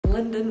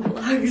London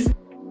vlogs.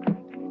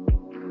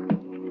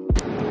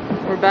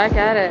 We're back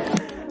at it.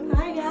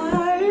 Hi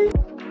guys.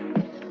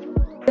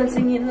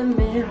 Dancing in the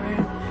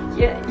mirror.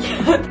 Yeah,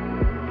 yeah.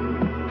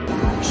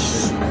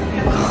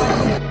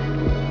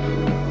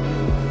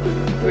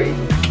 Breathe.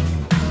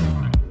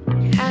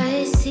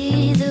 I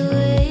see the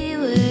way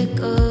we're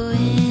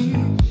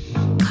going.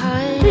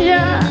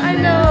 Yeah, I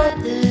know.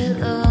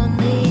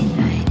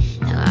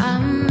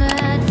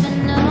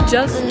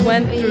 Just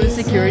went through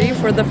security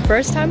for the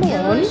first time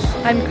alone.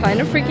 I'm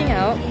kind of freaking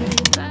out.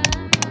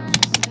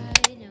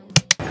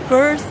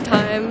 First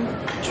time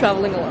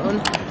traveling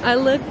alone. I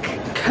look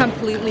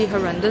completely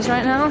horrendous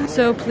right now,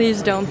 so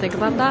please don't think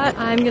about that.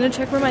 I'm gonna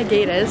check where my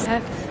gate is.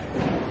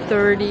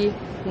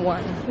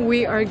 F31.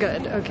 We are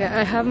good. Okay,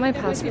 I have my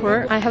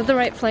passport. I have the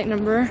right flight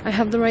number. I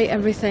have the right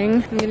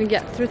everything. I'm gonna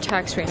get through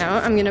tax-free now.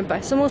 I'm gonna buy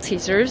some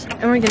Maltesers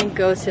and we're gonna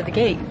go to the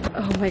gate.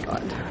 Oh my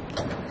god.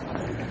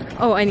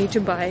 Oh, I need to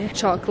buy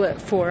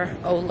chocolate for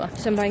Ola.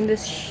 So I'm buying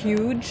this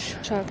huge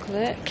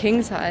chocolate,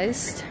 king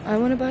sized. I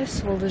want to buy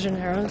Sol de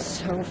Janeiro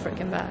so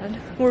freaking bad.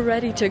 We're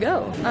ready to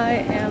go. I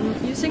am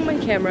using my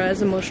camera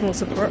as emotional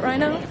support right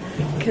now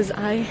because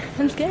I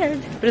am scared,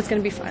 but it's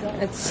gonna be fun.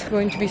 It's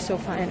going to be so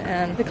fun,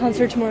 and the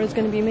concert tomorrow is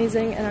gonna be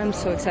amazing, and I'm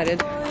so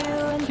excited.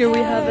 Here we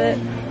have it.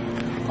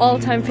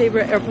 All-time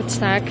favorite airport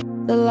snack.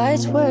 The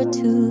lights were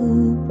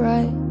too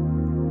bright.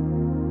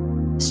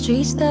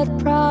 Streets that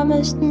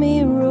promised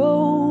me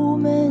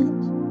romance.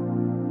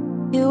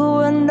 You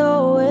were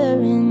nowhere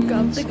in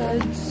Got the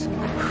goods.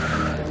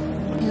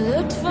 You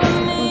looked for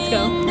me. Let's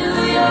go. In New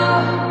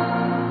York.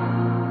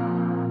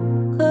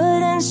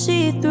 Couldn't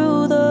see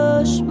through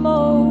the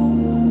smoke.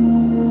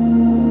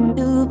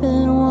 You've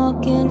been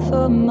walking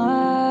for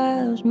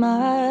miles,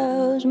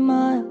 miles,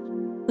 miles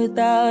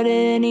without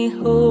any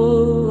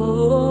hope.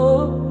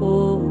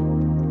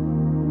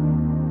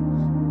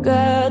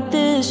 Got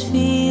this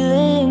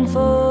feeling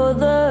for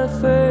the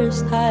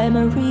first time,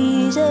 a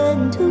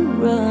reason to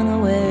run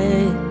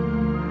away.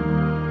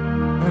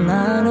 And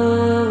I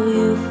know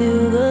you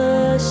feel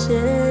the same.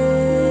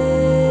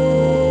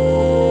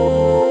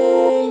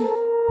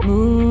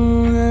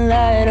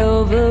 Moonlight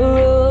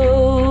over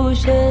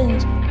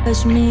oceans,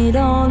 let's meet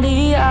on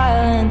the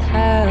island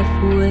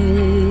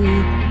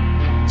halfway.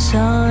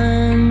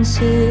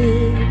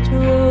 Sunset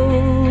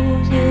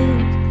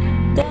roses.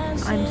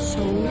 I'm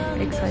so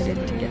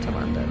excited to get to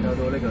London.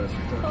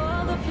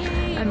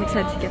 I'm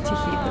excited to get to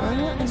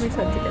Heathrow. I'm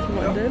excited to get to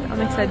London.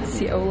 I'm excited to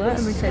see Ola.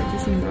 I'm excited to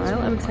see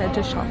Niall. I'm excited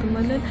to shop in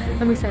London.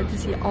 I'm excited to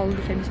see all of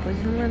the famous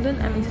places in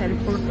London. I'm excited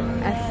for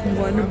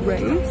F1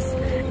 race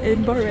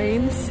in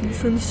Bahrain.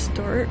 Season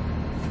start.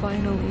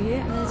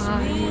 Finally. I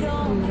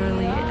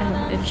literally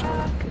am in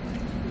shock.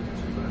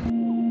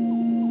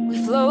 We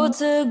flow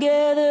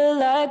together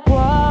like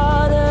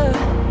water.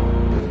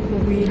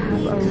 We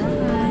have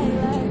arrived.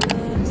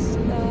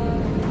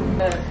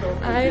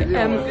 I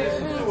am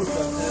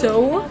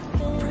so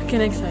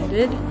freaking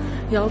excited.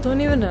 Y'all don't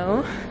even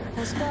know.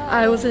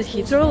 I was at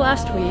Heathrow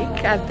last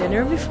week. I've been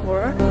here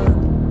before.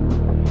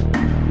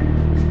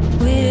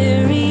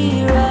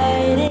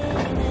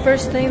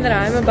 First thing that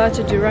I'm about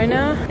to do right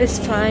now is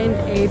find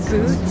a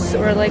Boots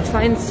or like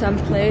find some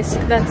place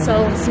that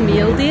sells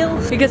meal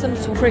deals because I'm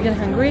so freaking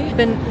hungry.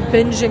 Been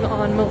binging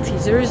on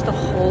Maltesers the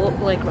whole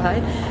like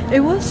ride.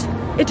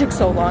 It took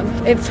so long.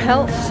 It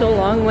felt so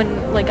long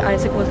when like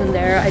Isaac wasn't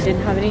there. I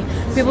didn't have any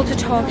people to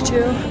talk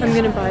to. I'm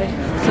gonna buy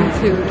some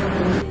food.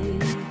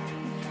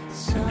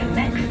 The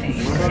next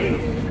station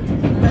is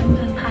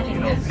London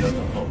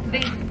Paddington.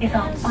 This is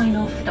our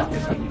final stop.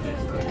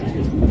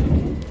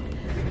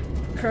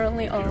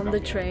 Currently on the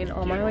train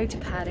on my way to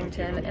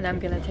Paddington, and I'm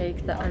gonna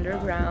take the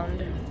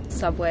underground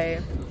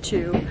subway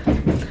to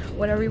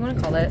whatever you want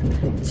to call it,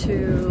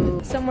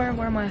 to somewhere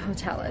where my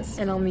hotel is,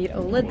 and I'll meet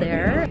Ola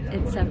there.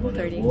 It's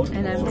 7:30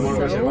 and I'm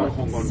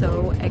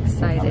so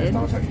excited.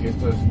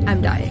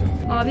 I'm dying.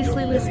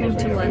 Obviously listening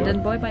to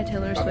London Boy by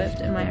Taylor Swift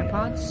in my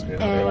AirPods,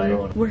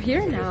 and we're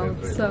here now,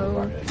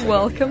 so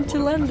welcome to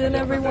London,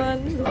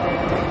 everyone.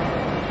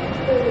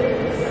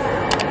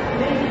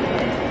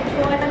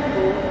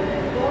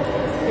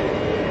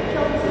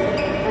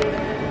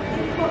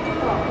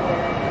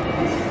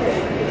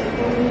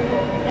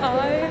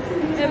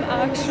 I'm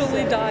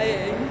actually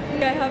dying.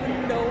 I have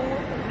no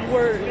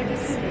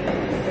words.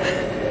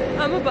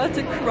 I'm about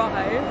to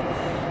cry.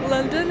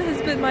 London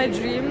has been my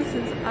dream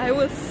since I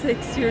was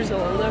 6 years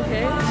old,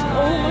 okay?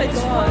 Oh my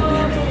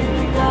god.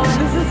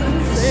 This is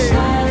insane.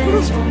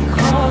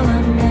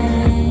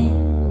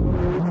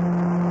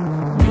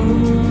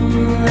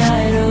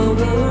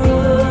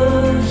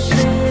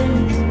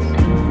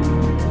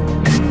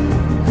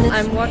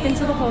 I'm walking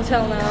to the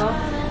hotel now.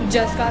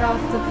 Just got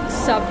off the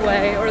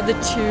subway or the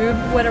tube,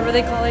 whatever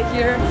they call it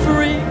here.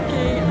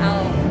 Freaking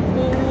out.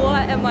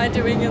 What am I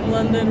doing in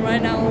London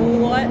right now?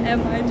 What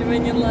am I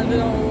doing in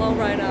London all alone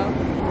right now?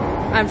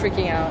 I'm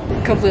freaking out.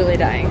 Completely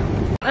dying.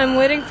 I'm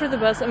waiting for the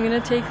bus. I'm gonna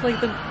take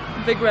like the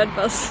big red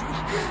bus.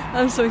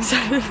 I'm so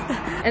excited.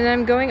 And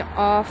I'm going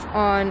off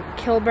on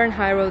Kilburn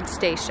High Road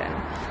Station.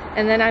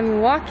 And then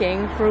I'm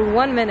walking for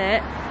 1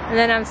 minute and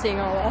then I'm seeing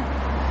Ola.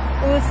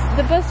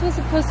 The bus was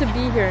supposed to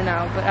be here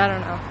now, but I don't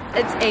know.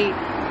 It's 8.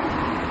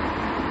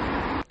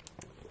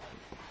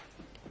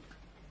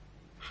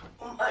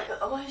 Oh my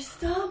god, my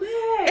stomach!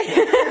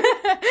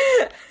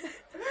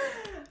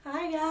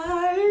 Hi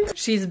guys!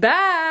 She's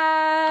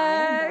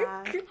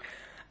back!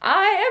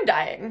 I am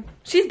dying.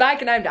 She's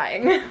back and I'm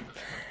dying.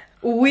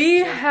 We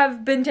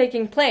have been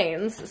taking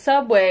planes,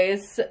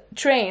 subways,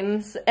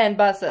 trains, and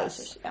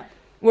buses. Yeah.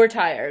 We're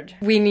tired.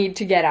 We need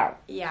to get out.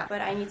 Yeah,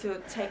 but I need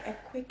to take a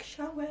quick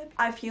shower.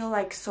 I feel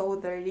like so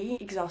dirty,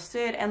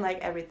 exhausted, and like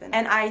everything.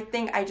 And I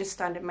think I just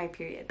started my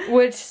period.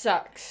 Which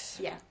sucks.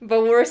 Yeah.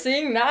 But we're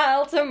seeing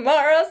Niall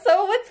tomorrow,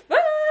 so it's fun!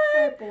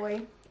 Oh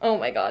boy. Oh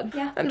my god.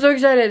 Yeah. I'm so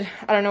excited.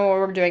 I don't know what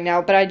we're doing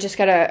now, but I just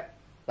gotta,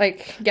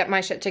 like, get my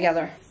shit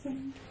together.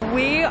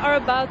 We are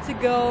about to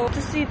go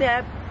To see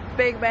the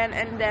Big Ben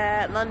and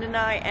the London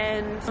Eye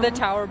and to the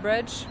Tower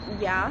Bridge.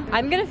 yeah.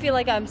 I'm gonna feel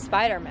like I'm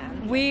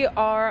Spider-Man. We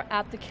are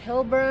at the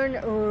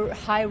Kilburn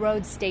High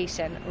Road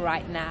station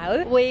right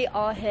now. We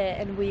are here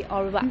and we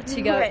are about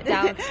to go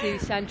down to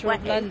central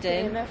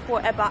London. For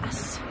a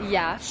bus.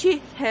 Yeah.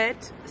 She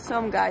hit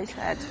some guy's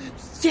head.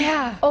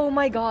 Yeah. Oh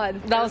my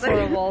god. That was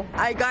horrible.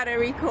 I gotta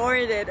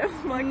record it. Oh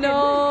my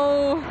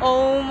No.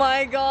 Oh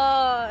my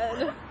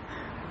god.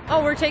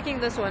 Oh, we're taking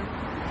this one.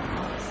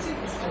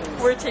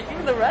 We're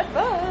taking the red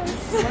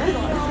bus.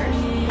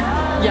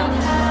 Yeah.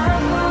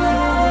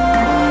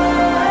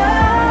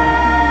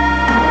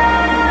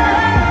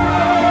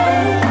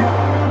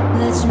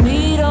 Let's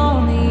meet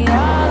on the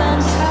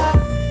island side.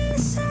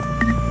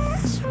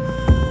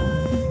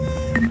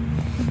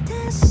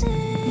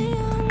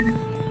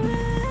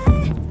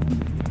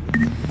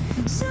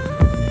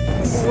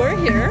 We're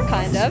here,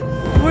 kind of.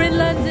 We're in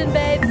London,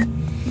 babes.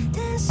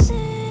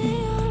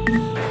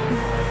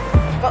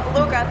 But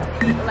look at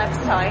the left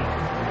side.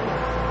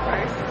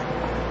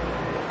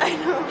 I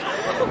know.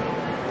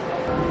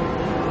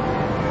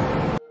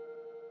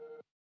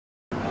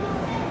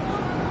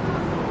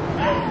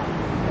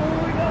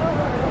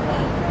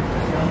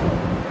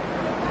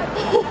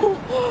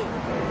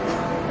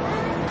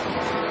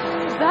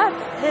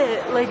 That's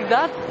it. Like,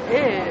 that's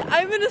it.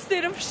 I'm in a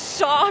state of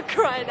shock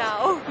right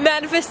now.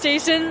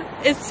 Manifestation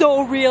is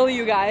so real,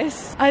 you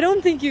guys. I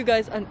don't think you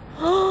guys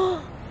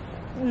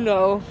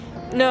No.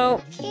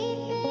 No.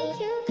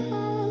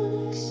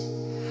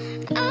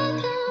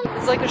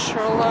 It's like a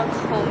Sherlock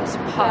Holmes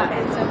pub.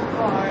 Yeah, it's a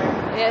bar.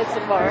 Yeah, it's a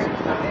bar.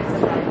 It's a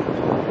bar.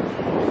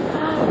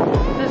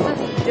 This is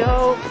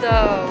dope,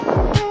 though.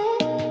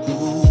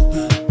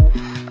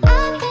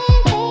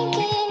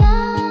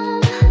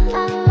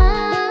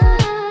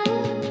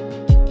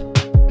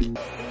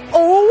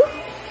 Oh!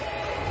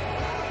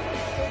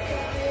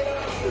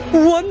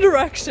 One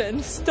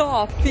Direction.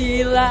 Stop.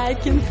 Feel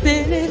like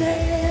infinity.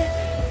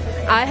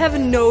 I have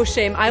no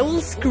shame. I will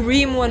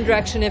scream One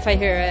Direction if I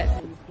hear it.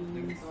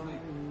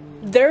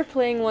 They're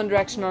playing One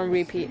Direction on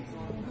repeat.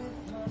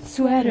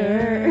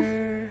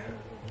 Sweater.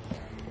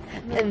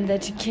 And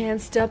that you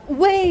can't stop.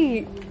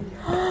 Wait!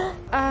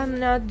 I'm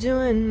not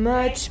doing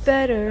much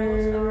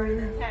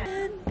better.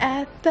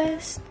 At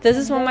best. This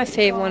is one of my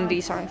fave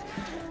 1D songs.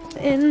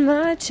 In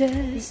my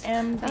chest.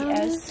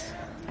 MBS.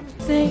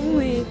 Thing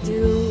we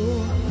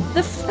do.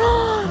 The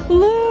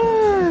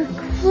look!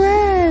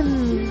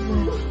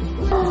 Friends!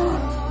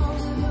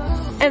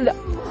 And the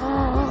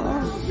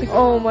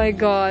oh my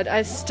god,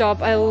 I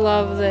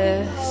love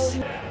this.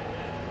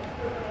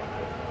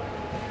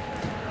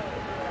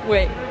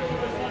 Wait.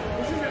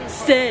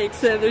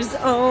 Six, and there's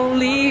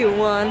only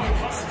one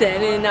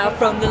standing out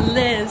from the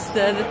list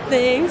of the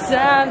things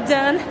I've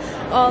done.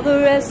 All the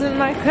rest of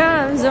my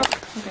crimes are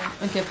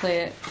okay, play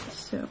it.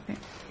 So, okay.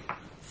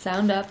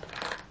 Sound up.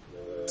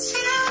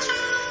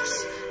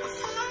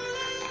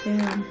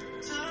 Damn.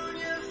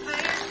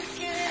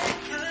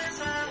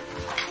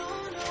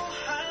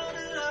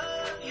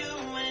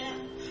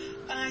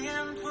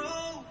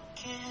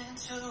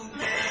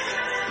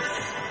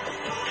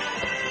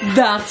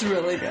 That's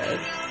really good.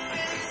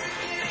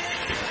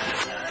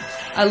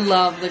 I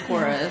love the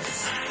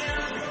chorus.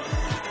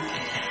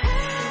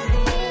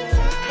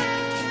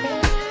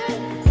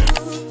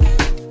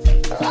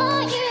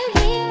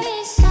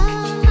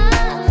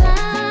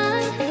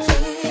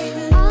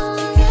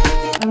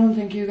 I don't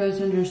think you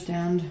guys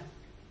understand.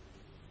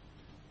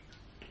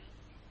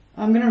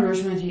 I'm gonna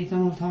brush my teeth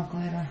and we'll talk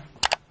later.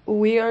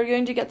 We are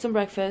going to get some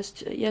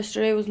breakfast.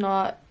 Yesterday was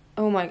not,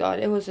 oh my god,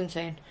 it was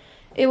insane.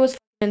 It was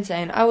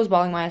insane. I was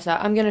bawling my ass out.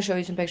 I'm gonna show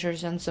you some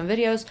pictures and some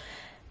videos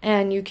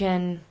and you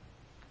can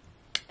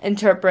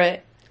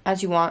interpret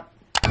as you want.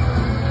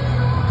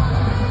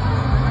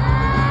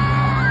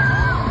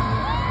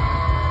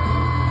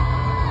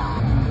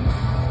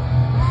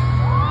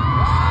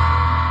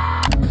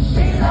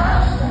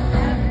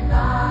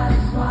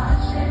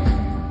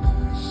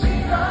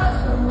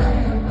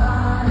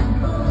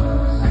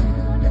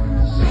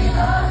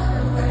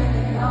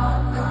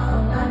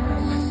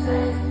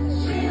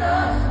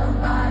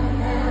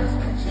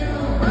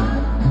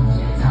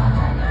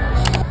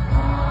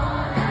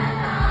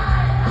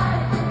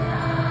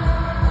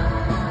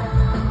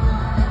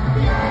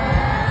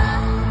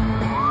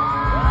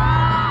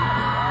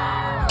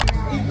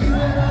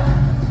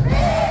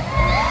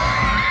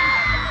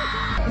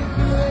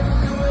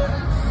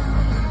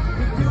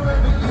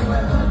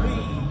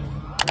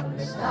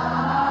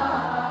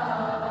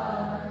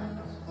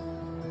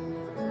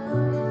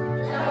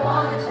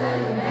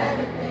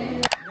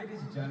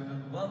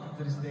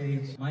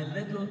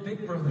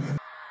 brother.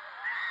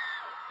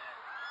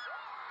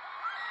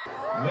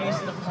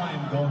 Waste of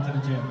time going to the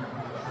gym.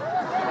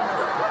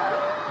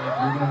 If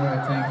you're gonna wear a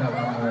tank top,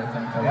 I'm gonna wear a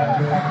tank top.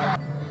 Yeah.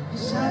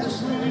 Cause I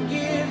just wanna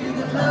give you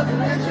the loving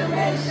that you're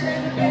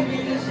missing. Baby,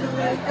 just to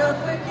wake up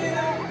with you.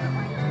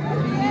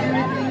 Baby,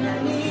 everything I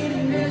need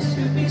in this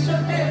could be so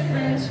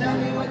different. Tell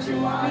me what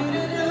you want me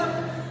to do.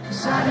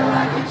 Cause I know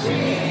I can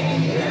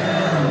treat you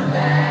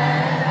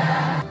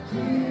better.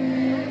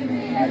 Give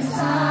me a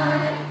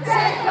sign,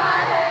 take my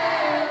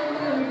hand,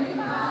 we'll be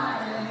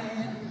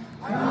fine.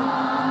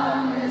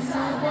 Promise I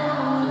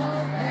won't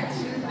let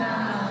you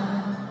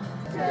down.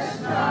 Just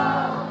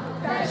know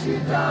that you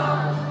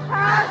don't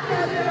have to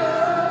do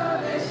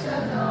this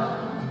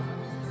alone.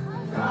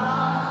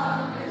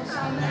 Promise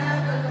I'll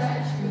never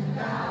let you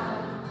down.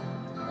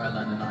 Alright,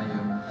 London, are you?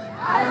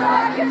 I know I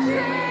can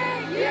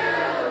treat you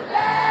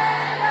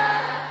better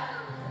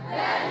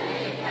than he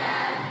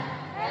can,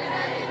 and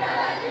any girl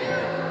like you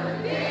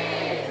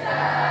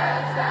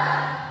deserves a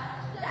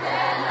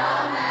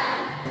gentleman.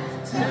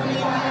 Tell me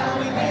why are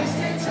we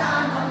wasting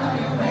time? I know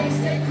you're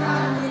wasting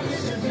time, but you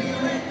should be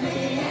with me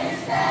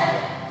instead.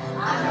 I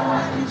know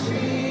I can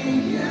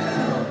treat you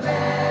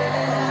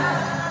better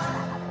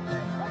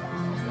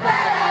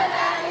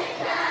than he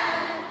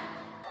can.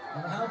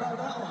 And how about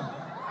that one?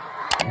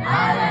 I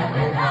live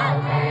without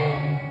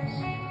things.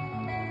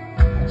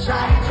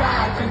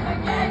 Try to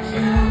forget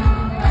you.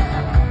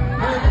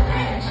 Put the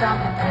things on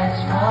the best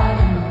for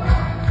you.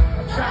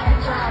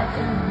 Try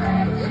to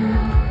relate to.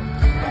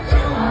 But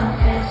you won't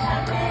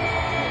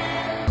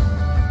disappear.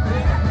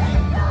 When I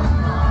think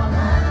I'm all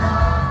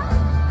alone,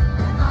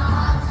 and my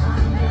heart's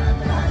under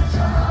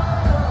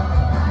control.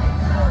 I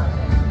told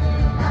you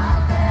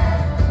out there,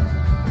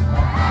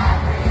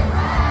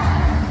 everywhere.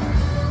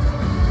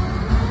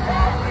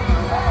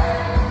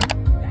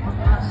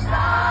 I'm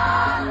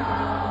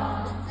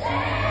sorrow,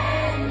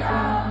 tango,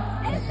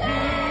 it's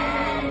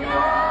in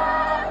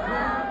your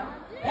room.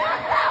 Yes,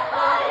 that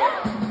for you.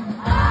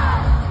 Oh,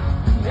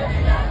 baby,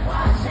 that's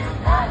what you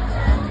done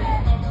to me.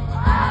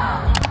 Oh,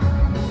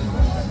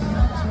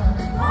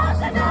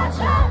 what's it not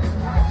true?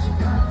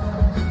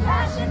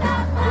 Cashing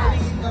out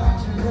fast. Don't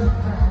you look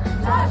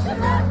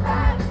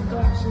back?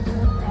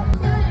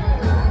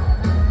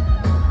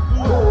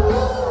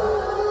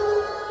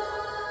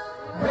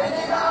 When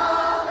it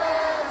all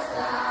melts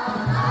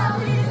down, I'll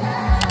be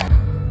there.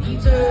 He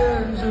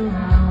turns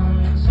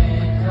around and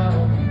says,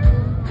 oh,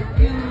 you're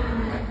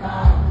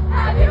beautiful.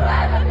 Have you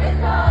ever been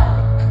told?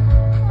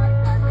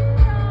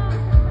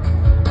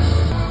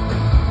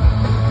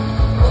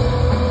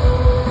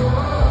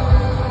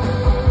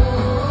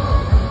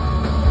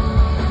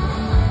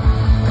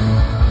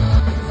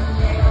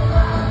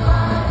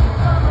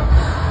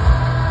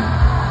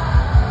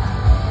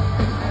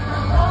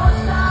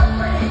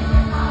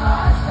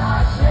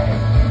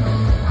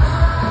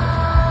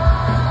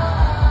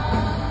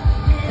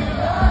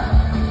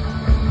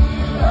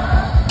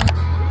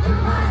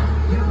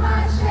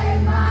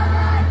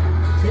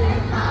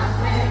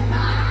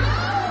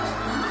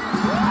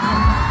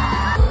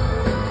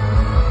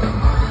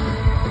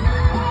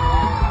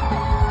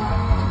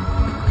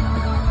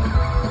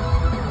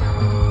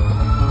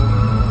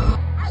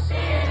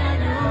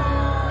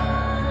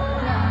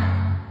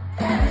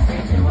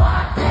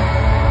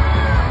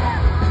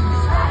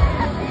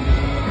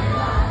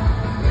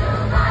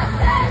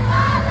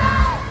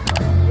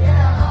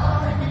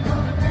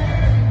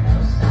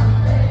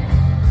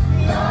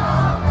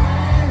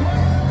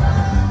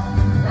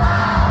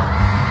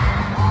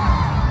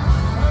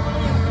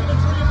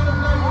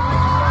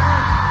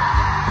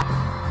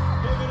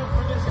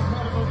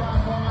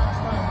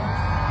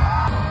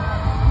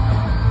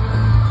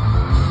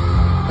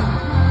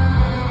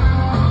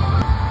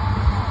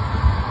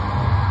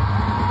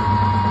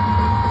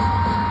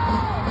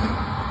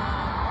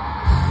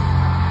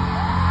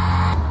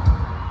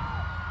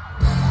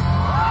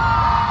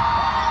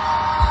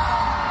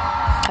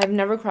 I've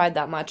never cried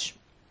that much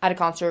at a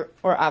concert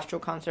or after a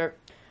concert.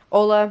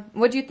 Ola,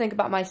 what do you think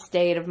about my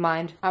state of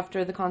mind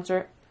after the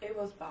concert? It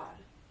was bad.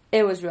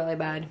 It was really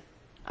bad.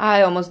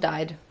 I almost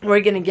died.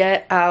 We're gonna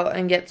get out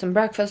and get some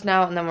breakfast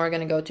now, and then we're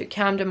gonna go to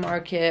Camden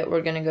Market.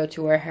 We're gonna go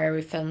to where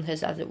Harry filmed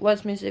his As It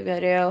Was music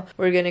video.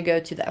 We're gonna go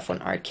to the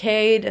F1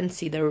 arcade and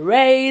see the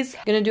Rays.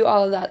 Gonna do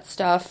all of that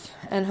stuff,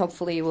 and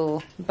hopefully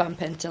we'll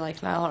bump into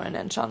like Niall Horan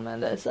and Shawn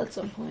Mendes at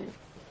some point.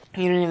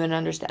 You don't even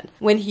understand.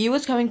 When he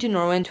was coming to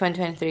Norway in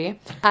 2023,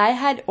 I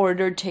had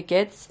ordered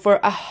tickets for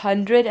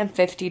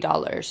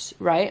 $150,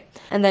 right?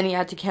 And then he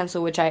had to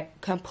cancel, which I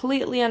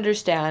completely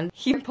understand.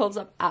 He pulls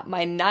up at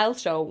my Niall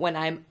show when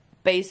I'm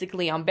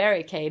basically on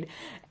barricade,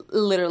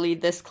 literally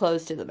this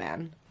close to the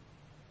man.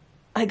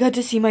 I got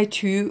to see my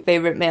two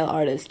favorite male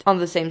artists on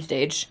the same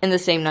stage in the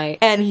same night,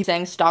 and he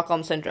sang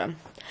Stockholm Syndrome.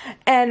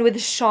 And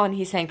with Sean,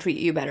 he sang Treat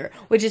You Better,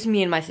 which is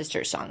me and my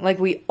sister's song. Like,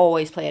 we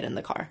always play it in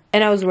the car.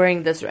 And I was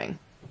wearing this ring.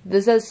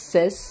 This says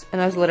Sis,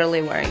 and I was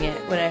literally wearing it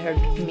when I heard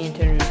me and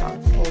Turner's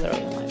song. Literally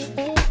in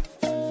my life.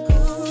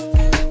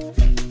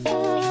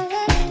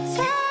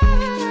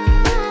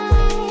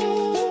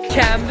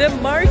 Camden the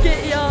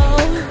market, y'all.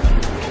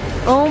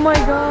 Oh my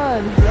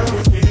god.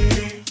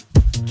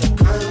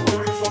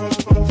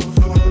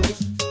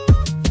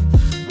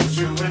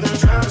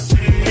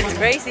 It's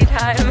Gracie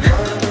time.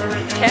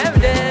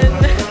 Camden.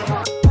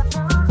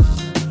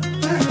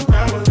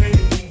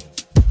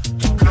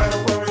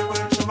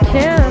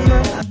 Cam.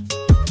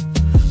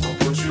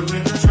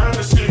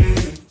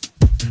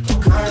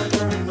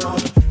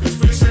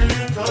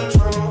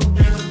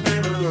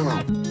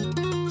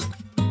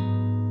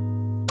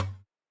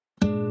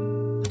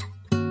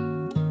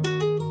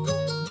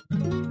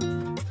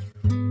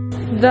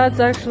 That's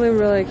actually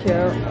really cute.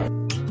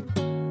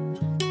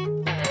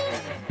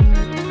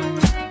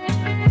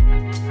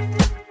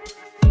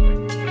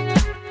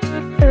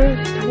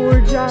 Tour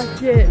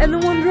jacket and the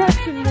One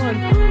Direction one.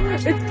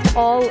 It's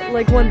all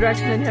like One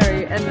Direction and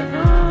Harry and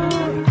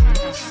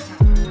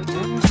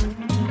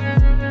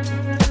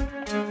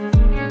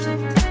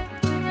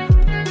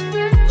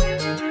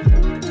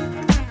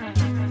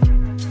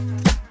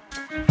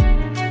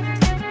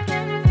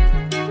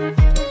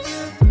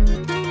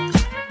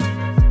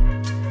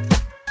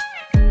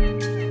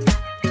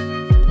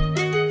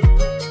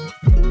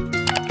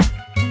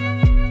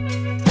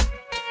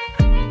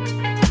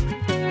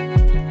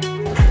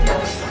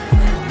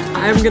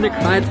I'm gonna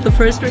cry. It's the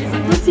first race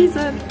of the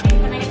season.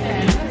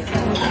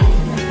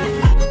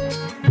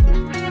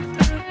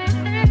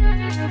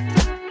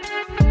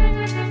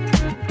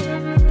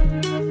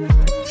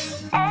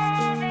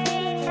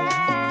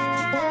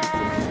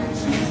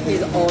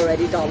 He's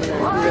already dominant,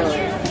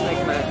 really,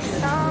 like Max.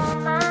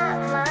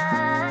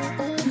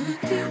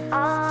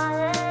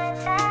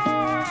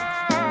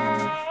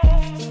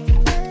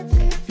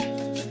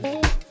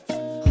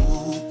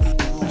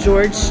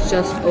 George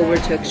just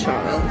overtook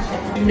Charles.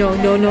 No.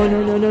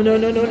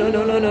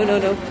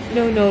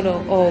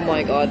 Oh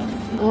my god.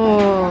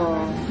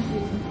 Oh.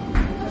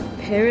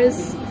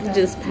 Paris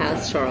just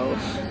passed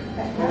Charles.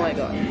 Oh my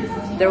god.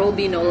 There will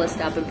be no last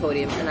step in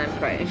podium and I'm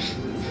crying.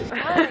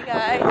 Hi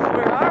guys,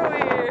 where are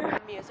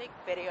we? Music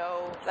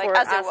video, like Or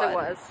as it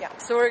was. Yeah.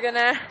 So we're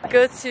gonna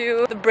go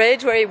to the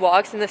bridge where he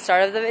walks in the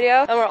start of the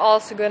video, and we're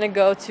also gonna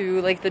go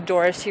to like the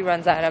doors he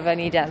runs out of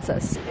and he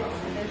dances.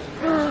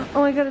 Oh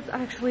my god, it's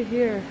actually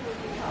here.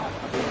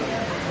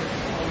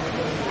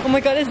 Oh my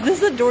god, is this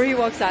the door he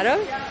walks out of?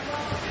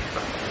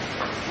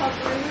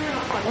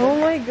 Oh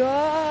my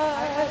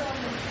god.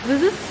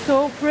 This is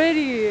so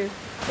pretty.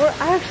 We're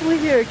actually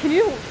here. Can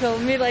you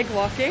film me like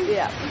walking?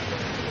 Yeah.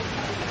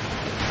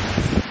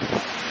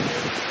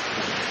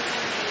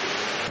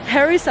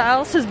 Harry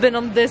Styles has been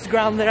on this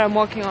ground that I'm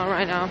walking on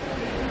right now.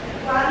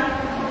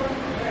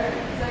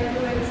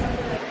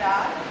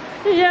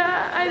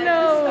 Yeah, I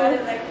know.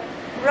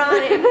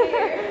 Running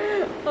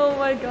here. Oh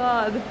my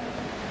god.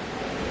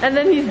 And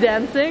then he's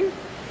dancing.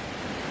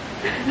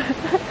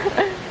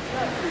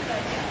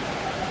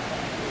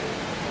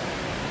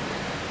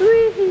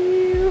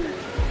 Wee-hoo.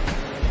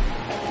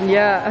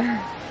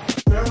 Yeah.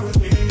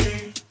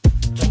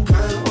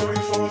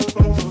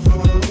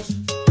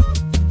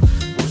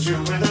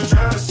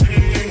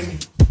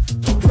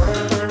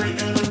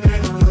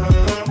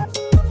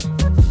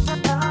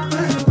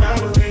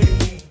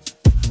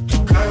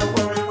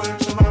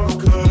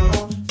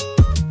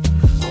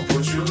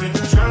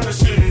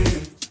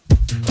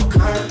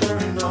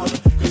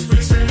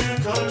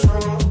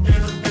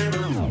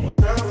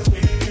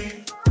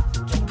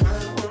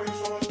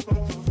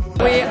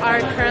 We are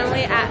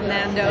currently at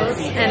Nando's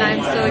and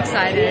I'm so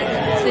excited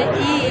to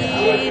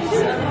eat.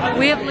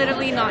 We have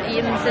literally not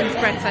eaten since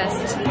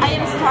breakfast. I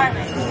am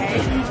starving,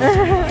 okay?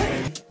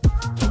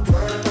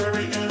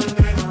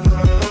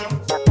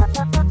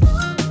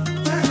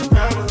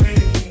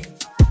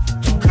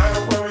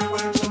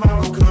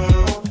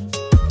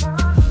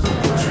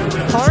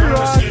 Hard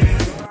rock.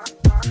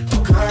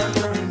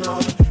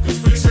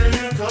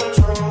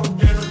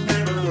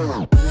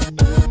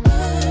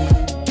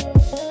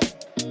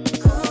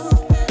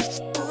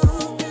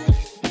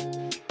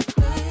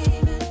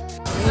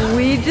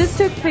 We just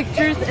took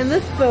pictures in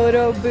this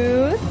photo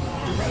booth.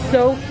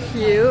 So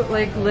cute.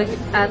 Like, look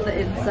at the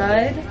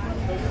inside.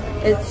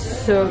 It's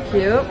so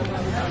cute.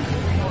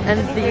 And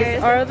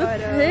these are the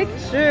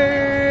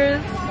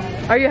pictures.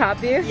 Are you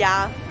happy?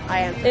 Yeah, I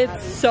am.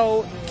 It's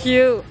so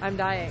cute. I'm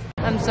dying.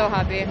 I'm so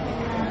happy.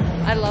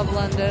 I love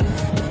London.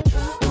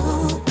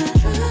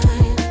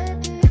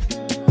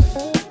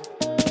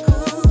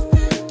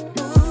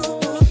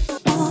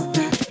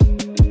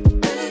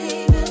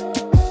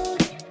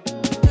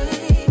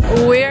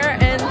 We're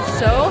in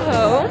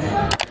Soho.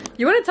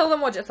 You want to tell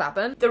them what just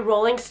happened? The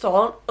Rolling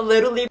Stone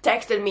literally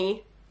texted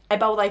me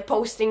about like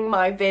posting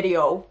my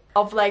video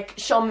of like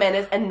Shawn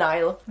Mendes and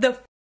Niall. The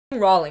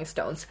Rolling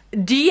Stones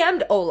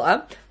DM'd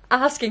Ola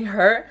asking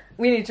her,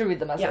 we need to read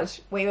the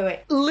message. Yeah.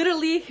 Wait.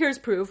 Literally, here's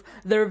proof.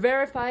 They're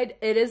verified.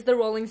 It is the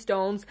Rolling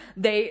Stones.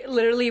 They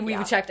literally,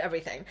 we've checked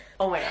everything.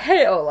 Oh my god.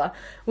 Hey Ola,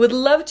 would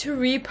love to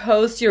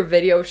repost your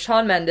video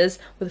Shawn Mendes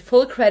with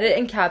full credit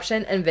and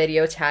caption and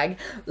video tag.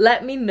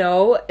 Let me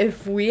know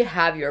if we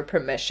have your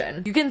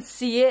permission. You can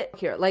see it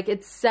here. Like,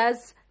 it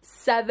says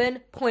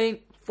 7.4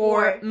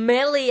 4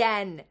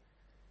 million.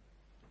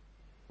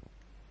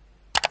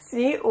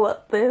 See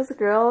what this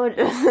girl just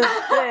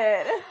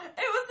did.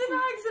 It was an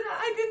accident.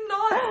 I did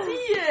not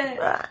see it.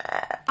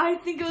 I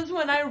think it was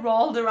when I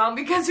rolled around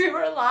because we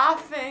were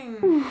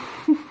laughing.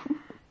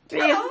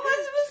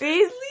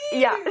 She's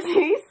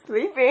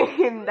sleeping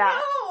in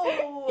that.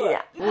 No.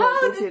 Yeah.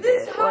 How did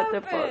this happen? What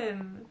the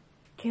fuck?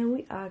 Can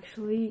we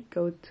actually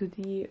go to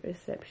the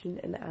reception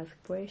and ask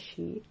for a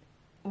sheet?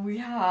 We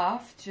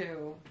have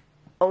to.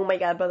 Oh my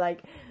god, but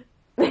like,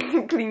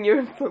 clean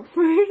your foot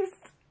first.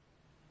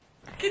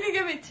 Can you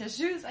give me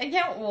tissues? I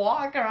can't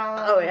walk around.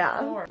 Oh yeah.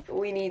 Floor.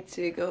 We need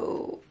to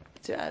go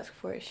to ask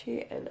for a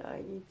sheet, and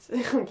I need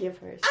to give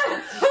her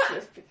some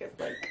tissues because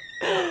like,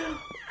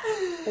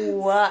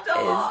 what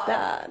is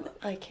that?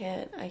 I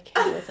can't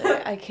with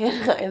her. I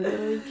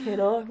literally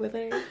cannot with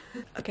her.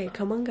 Okay,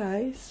 come on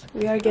guys.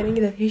 We are getting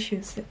the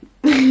tissues.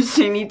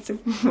 She needs to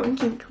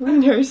fucking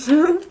clean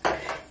herself.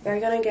 We're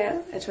gonna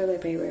get a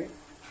toilet paper.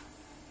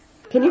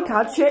 Can you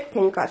catch it?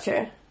 Can you catch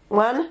it?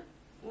 1,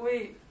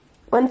 Wait.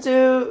 1,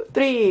 2,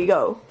 3,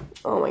 go.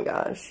 Oh my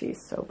gosh,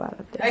 she's so bad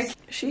at this.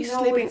 She's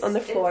sleeping on the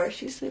floor.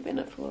 She's sleeping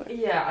on the floor.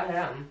 Yeah, I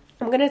am.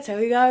 I'm gonna tell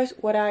you guys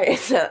what I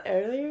said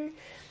earlier.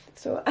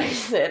 So I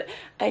said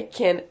I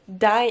can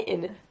die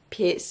in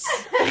piss.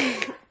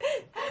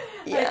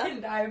 Yeah. I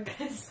can die in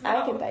piss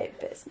now. I can die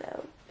in piss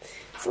now.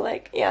 So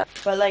like, yeah.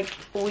 But like,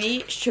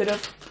 we should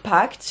have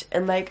packed,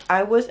 and like,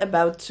 I was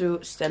about to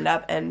stand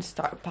up and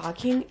start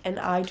packing, and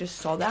I just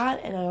saw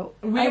that, and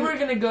we were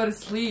gonna go to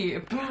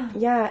sleep.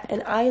 Yeah,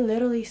 and I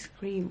literally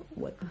screamed,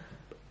 what?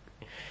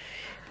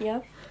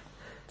 Yeah.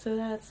 So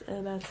that's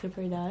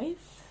super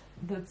nice.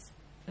 That's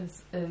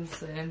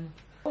insane.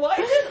 Why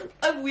does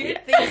a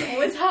weird thing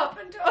always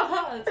happen to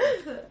us?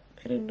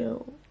 I don't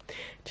know.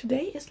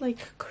 Today is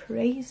like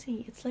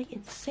crazy. It's like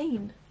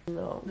insane.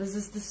 No. This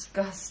is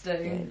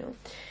disgusting. Yeah, I know.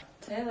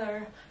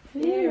 Taylor,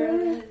 here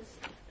it is.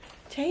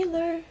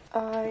 Taylor,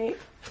 I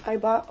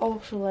bought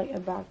also like a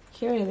bag.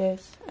 Here it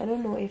is. I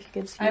don't know if you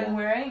can see that. I'm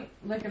wearing,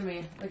 look at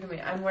me.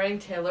 I'm wearing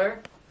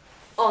Taylor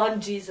on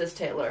Jesus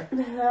Taylor.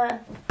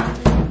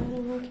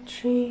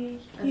 Treat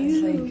And it's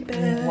you like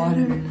better.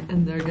 water,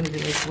 and they're gonna be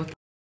like, what the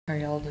are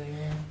y'all doing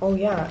here? Oh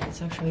yeah,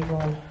 it's actually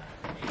gone.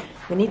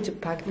 We need to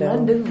pack them.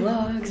 London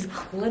vlogs,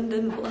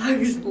 London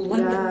vlogs,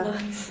 London Yeah.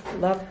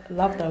 vlogs.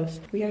 Love those.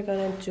 We are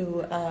gonna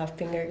do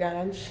finger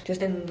guns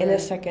just in a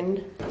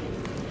second.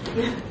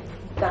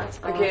 That's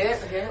Okay,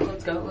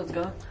 let's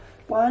go.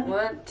 1,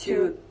 1,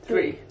 2,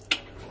 3.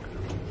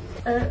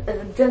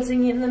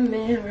 Dancing in the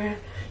mirror.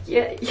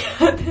 Yeah.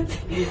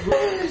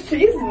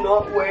 She's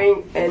not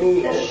wearing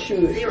any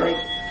shoes. Like,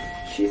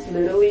 she's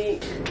literally.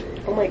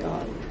 Oh my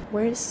god.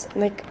 Where's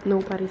like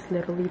nobody's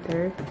literally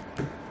there?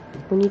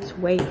 We need to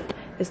wait.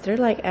 Is there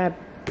like a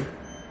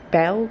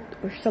bell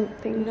or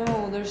something?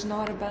 No, there's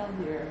not a bell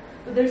here.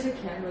 But there's a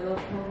camera, they'll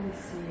probably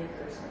see it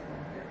or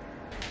something here.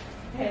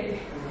 Hey,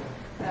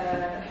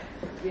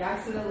 we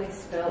accidentally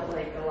spilled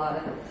like a lot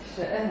of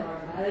shit in our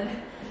bed,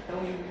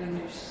 and we need a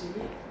new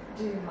sheet.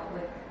 Do you have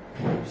like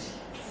new sheets?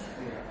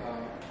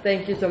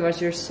 Thank you so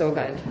much, you're so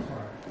kind.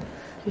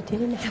 You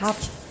didn't have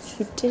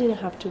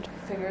to do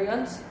Finger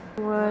guns?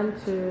 1,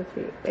 2,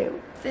 3,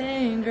 boom.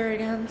 Finger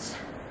guns.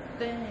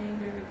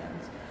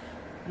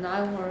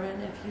 Niall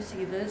Horan, if you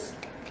see this,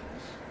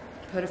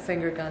 put a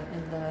finger gun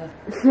in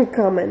the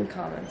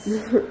comments.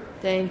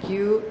 Thank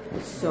you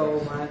so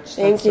much.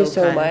 Thank you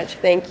so much.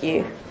 Thank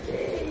you.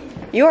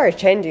 You are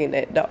changing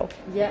it though.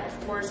 Yeah,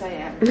 of course I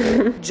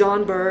am.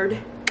 John Bird,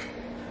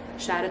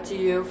 shout out to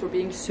you for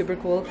being super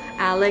cool.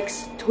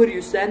 Alex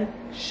Torjusen,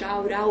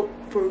 shout out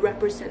for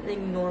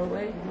representing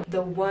Norway.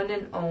 The one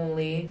and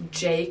only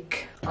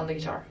Jake on the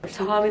guitar.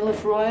 Tommy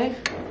Lefroy,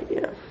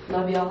 Yeah.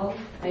 love y'all.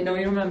 I know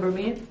you remember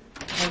me.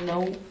 I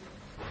know.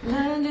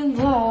 Landon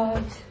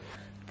vlogs.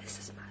 This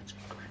is magic.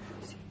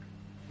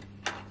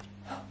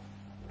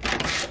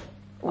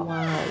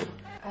 Wow.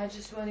 I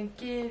just want to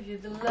give you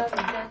the love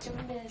that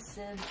you're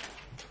missing.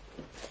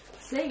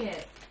 Sing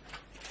it.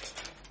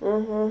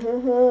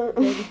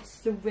 Maybe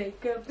just to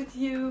wake up with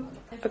you.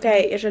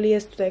 Okej, jeżeli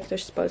jest tutaj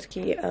ktoś z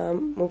Polski,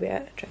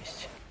 mówię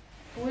cześć.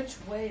 Which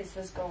way is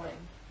this going?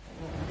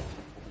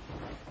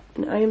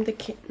 And I am the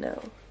kid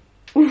now.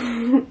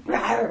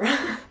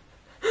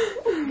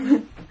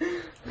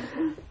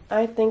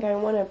 I think I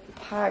want to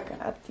pack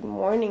at the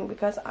morning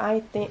because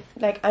I think,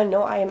 like, I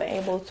know I am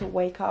able to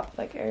wake up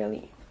like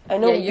early. I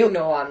know you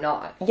know I'm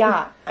not.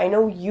 Yeah, I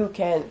know you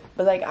can,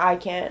 but like I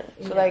can't.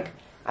 So like,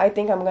 I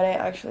think I'm gonna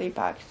actually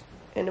pack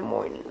in the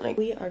morning. Like,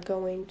 we are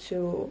going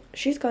to.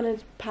 She's gonna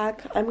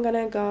pack. I'm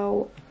gonna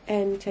go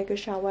and take a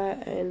shower,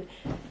 and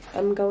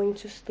I'm going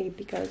to sleep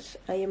because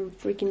I am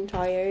freaking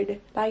tired.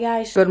 Bye,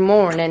 guys. Good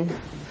morning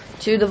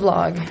to the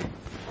vlog.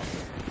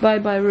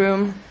 Bye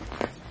room.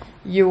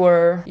 You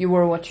were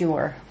what you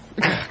were.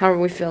 How are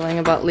we feeling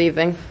about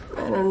leaving?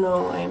 I don't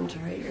know. I am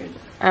tired.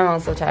 I'm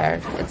also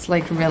tired. It's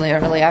like really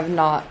early. I've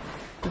not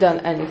done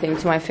anything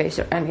to my face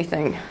or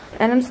anything.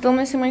 And I'm still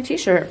missing my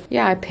t-shirt.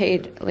 Yeah, I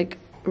paid like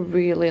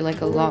really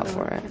like a lot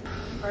for it.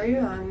 Are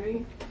you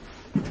hungry?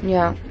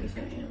 Yeah. Yes, I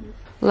am.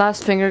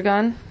 Last finger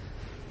gun.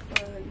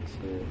 1,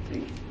 2,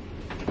 3.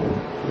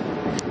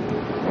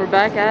 We're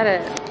back at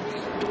it.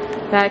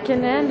 Back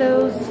in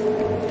Nando's.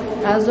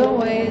 As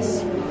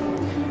always.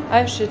 I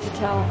have shit to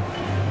tell.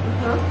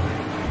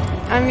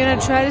 I'm gonna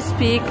try to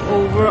speak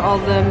over all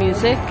the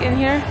music in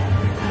here.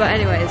 But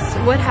anyways,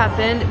 what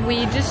happened?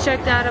 We just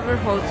checked out of our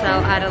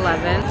hotel at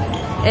 11.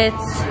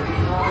 It's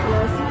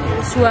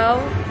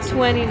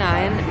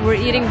 12:29. We're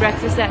eating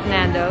breakfast at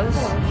Nando's.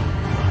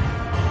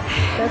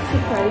 That's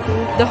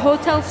surprising. The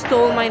hotel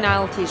stole my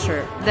Niall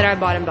t-shirt that I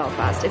bought in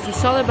Belfast. If you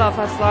saw the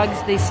Belfast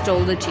vlogs, they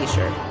stole the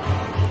t-shirt.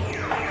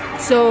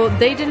 So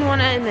they didn't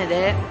want to admit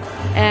it,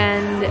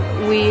 and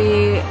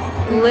we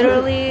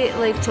literally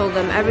like told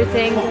them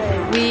everything.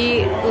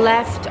 We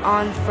left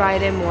on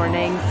Friday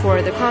morning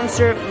for the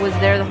concert, was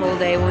there the whole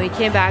day. When we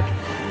came back,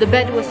 the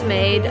bed was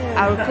made,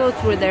 our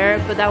clothes were there,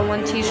 but that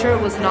one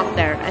t-shirt was not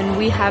there, and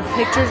we have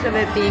pictures of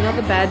it being on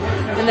the bed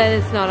and then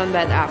it's not on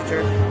bed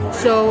after.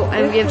 So,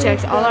 and we have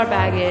checked all our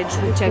baggage,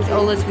 we've checked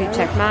Ola's, we've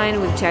checked mine,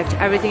 we've checked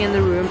everything in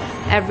the room,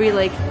 every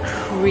like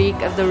creak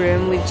of the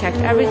room, we've checked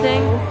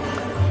everything.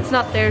 It's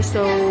not there,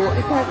 so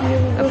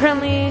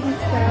apparently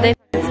they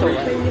stole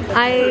it.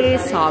 I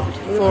sobbed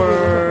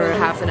for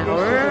half an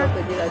hour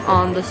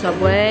on the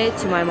subway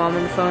to my mom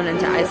on the phone and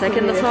to Isaac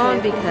in the phone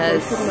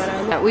because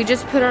we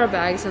just put our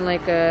bags in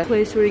like a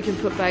place where you can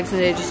put bags and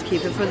they just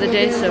keep it for the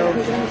day, so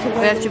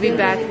we have to be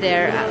back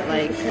there at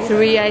like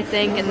 3 I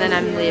think, and then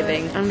I'm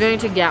leaving. I'm going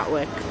to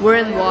Gatwick. We're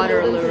in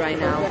Waterloo right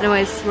now.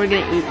 Anyways, we're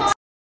gonna eat.